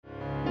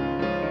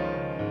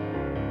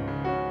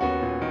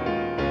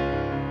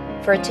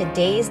For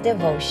today's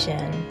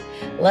devotion,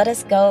 let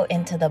us go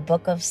into the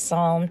book of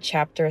Psalm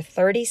chapter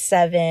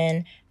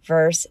 37,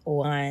 verse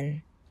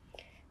 1.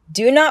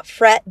 Do not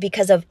fret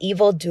because of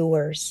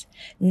evildoers,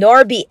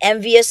 nor be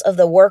envious of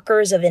the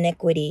workers of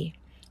iniquity,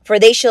 for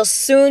they shall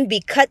soon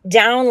be cut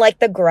down like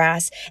the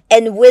grass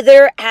and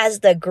wither as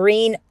the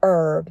green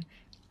herb.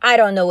 I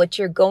don't know what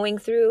you're going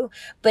through,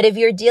 but if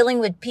you're dealing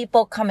with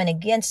people coming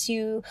against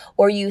you,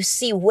 or you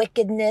see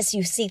wickedness,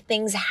 you see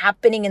things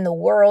happening in the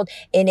world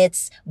and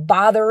it's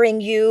bothering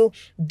you,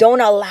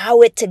 don't allow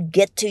it to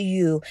get to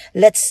you.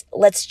 Let's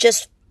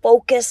just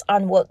focus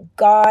on what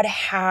God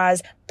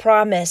has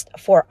promised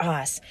for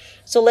us.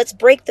 So let's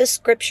break this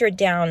scripture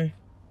down.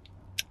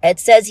 It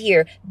says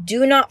here,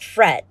 do not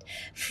fret.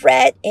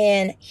 Fret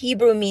in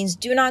Hebrew means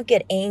do not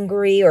get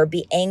angry or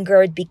be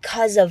angered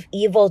because of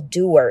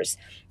evildoers,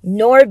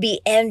 nor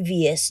be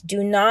envious.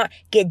 Do not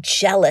get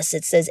jealous.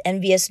 It says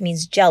envious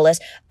means jealous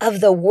of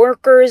the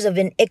workers of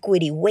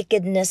iniquity,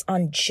 wickedness,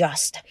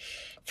 unjust.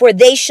 For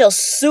they shall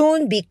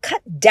soon be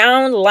cut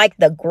down like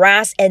the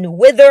grass and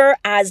wither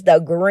as the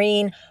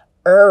green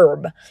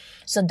herb.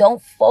 So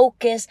don't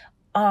focus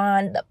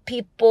on the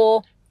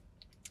people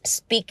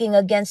speaking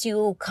against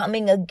you,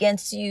 coming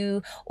against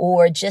you,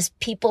 or just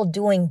people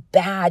doing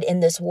bad in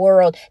this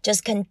world.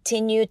 Just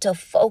continue to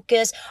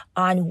focus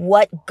on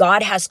what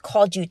God has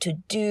called you to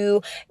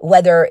do,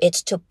 whether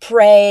it's to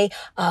pray,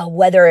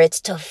 whether it's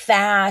to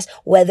fast,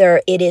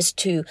 whether it is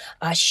to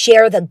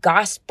share the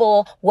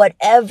gospel,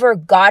 whatever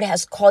God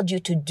has called you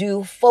to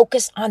do,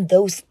 focus on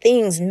those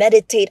things,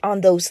 meditate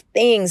on those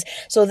things,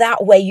 so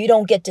that way you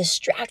don't get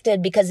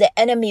distracted, because the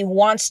enemy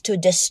wants to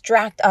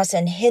distract us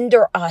and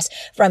hinder us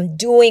from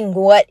doing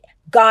what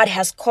God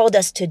has called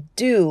us to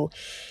do.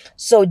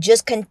 So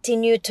just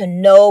continue to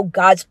know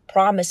God's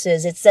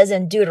promises. It says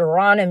in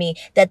Deuteronomy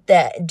 28,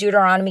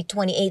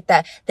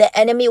 that the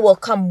enemy will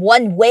come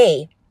one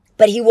way,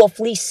 but he will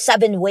flee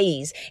 7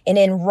 ways. And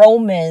in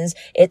Romans,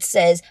 it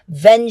says,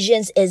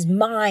 vengeance is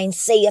mine,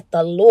 saith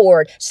the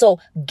Lord. So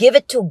give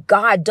it to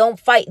God. Don't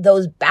fight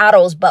those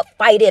battles, but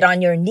fight it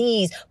on your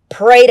knees.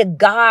 Pray to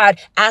God.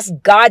 Ask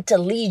God to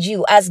lead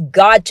you. Ask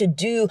God to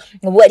do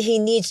what he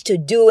needs to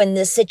do in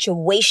this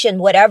situation,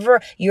 whatever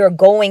you're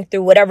going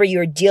through, whatever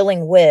you're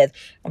dealing with.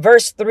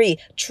 Verse 3,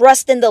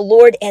 trust in the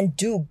Lord and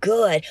do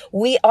good.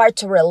 We are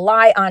to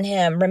rely on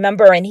him.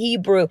 Remember, in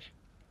Hebrew,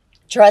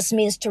 trust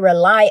means to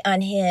rely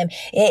on him.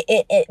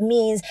 It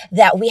means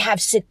that we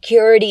have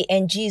security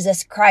in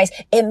Jesus Christ.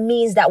 It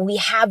means that we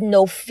have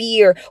no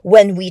fear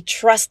when we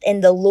trust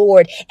in the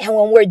Lord. And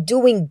when we're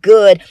doing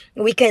good,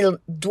 we can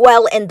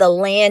dwell in the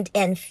land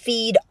and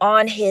feed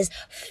on his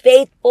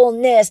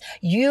faithfulness.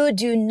 You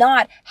do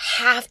not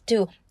have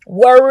to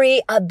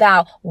worry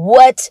about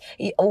what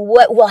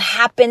will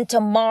happen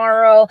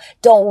tomorrow.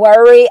 Don't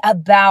worry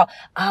about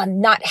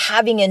not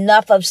having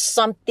enough of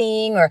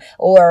something,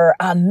 or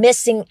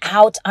missing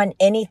out on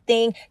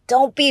anything.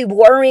 Don't be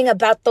worrying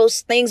about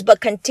those things, but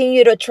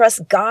continue to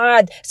trust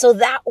God, so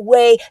that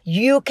way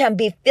you can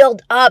be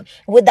filled up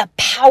with the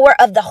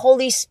power of the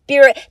Holy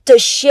Spirit to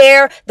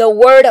share the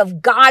word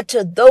of God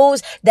to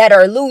those that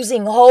are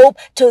losing hope,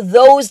 to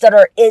those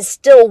that is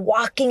still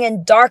walking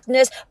in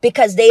darkness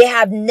because they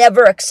have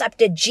never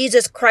accepted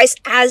Jesus Christ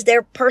as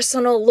their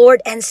personal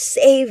Lord and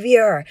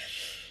Savior.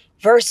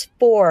 Verse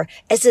 4,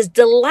 it says,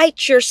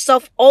 delight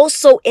yourself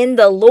also in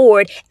the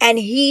Lord, and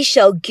he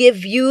shall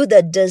give you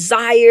the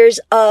desires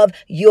of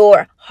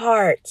your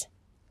heart.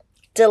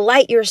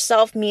 Delight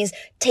yourself means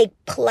take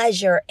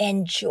pleasure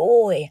and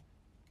joy.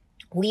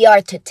 We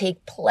are to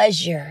take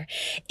pleasure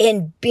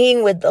in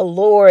being with the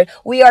Lord.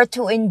 We are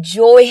to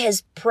enjoy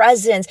his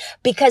presence,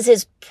 because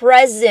his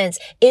presence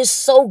is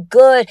so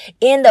good.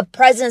 In the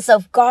presence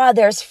of God,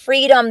 there's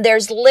freedom,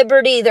 there's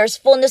liberty, there's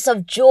fullness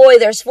of joy,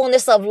 there's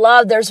fullness of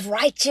love, there's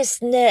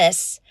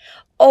righteousness.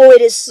 Oh,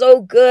 it is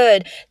so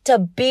good to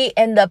be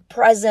in the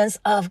presence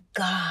of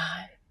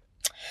God.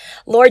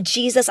 Lord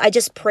Jesus, I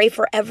just pray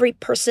for every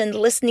person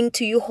listening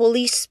to you,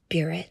 Holy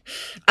Spirit.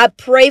 I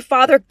pray,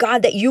 Father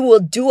God, that you will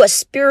do a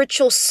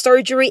spiritual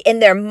surgery in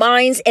their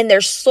minds, in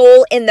their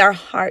soul, in their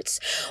hearts.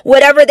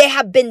 Whatever they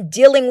have been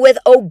dealing with,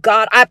 oh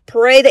God, I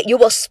pray that you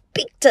will speak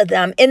to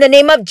them in the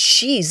name of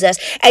Jesus,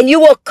 and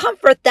you will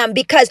comfort them,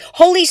 because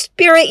Holy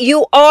Spirit,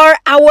 you are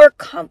our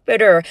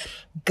comforter.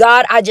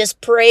 God, I just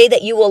pray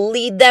that you will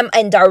lead them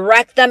and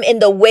direct them in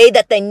the way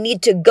that they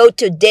need to go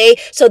today,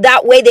 so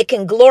that way they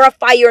can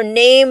glorify your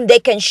name. They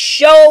can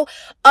show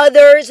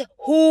others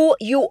who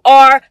you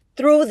are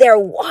through their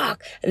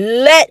walk.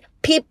 Let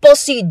people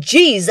see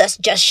Jesus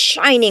just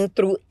shining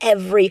through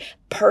every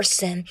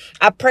person.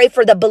 I pray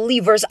for the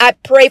believers. I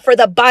pray for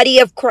the body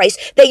of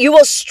Christ, that you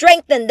will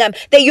strengthen them,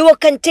 that you will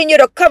continue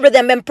to cover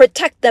them and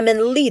protect them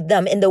and lead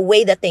them in the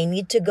way that they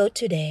need to go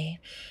today.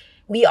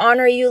 We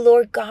honor you,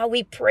 Lord God.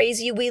 We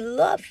praise you. We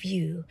love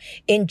you.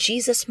 In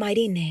Jesus'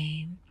 mighty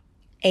name,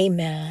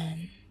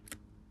 amen.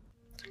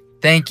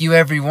 Thank you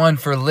everyone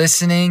for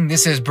listening.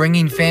 This is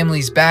Bringing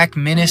Families Back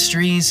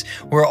Ministries,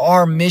 where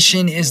our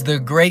mission is the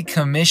Great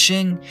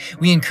Commission.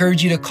 We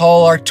encourage you to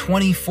call our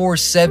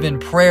 24/7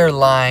 prayer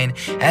line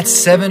at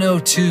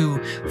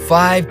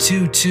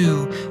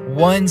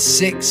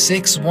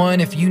 702-522-1661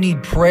 if you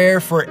need prayer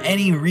for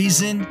any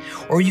reason,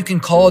 or you can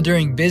call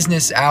during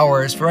business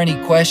hours for any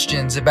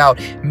questions about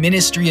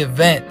ministry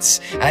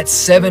events at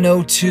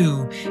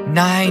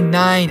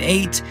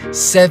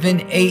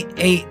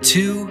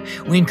 702-998-7882.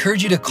 We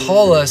encourage you to call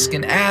us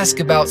and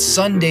ask about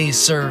Sunday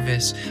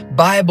service,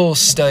 Bible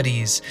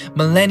studies,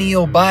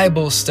 Millennial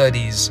Bible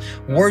studies,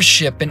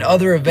 worship, and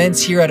other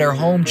events here at our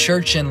home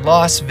church in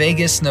Las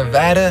Vegas,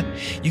 Nevada.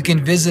 You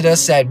can visit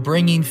us at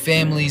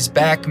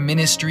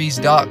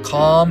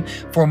bringingfamiliesbackministries.com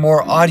for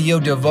more audio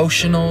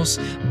devotionals,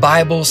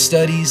 Bible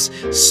studies,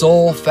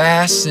 soul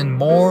fasts, and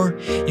more.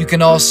 You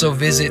can also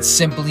visit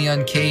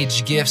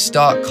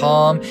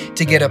simplyuncagedgifts.com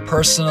to get a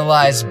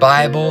personalized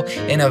Bible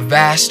and a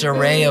vast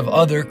array of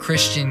other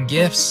Christian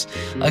gifts.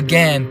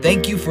 Again,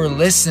 thank you for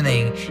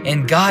listening,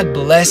 and God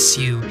bless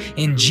you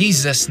in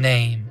Jesus'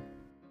 name.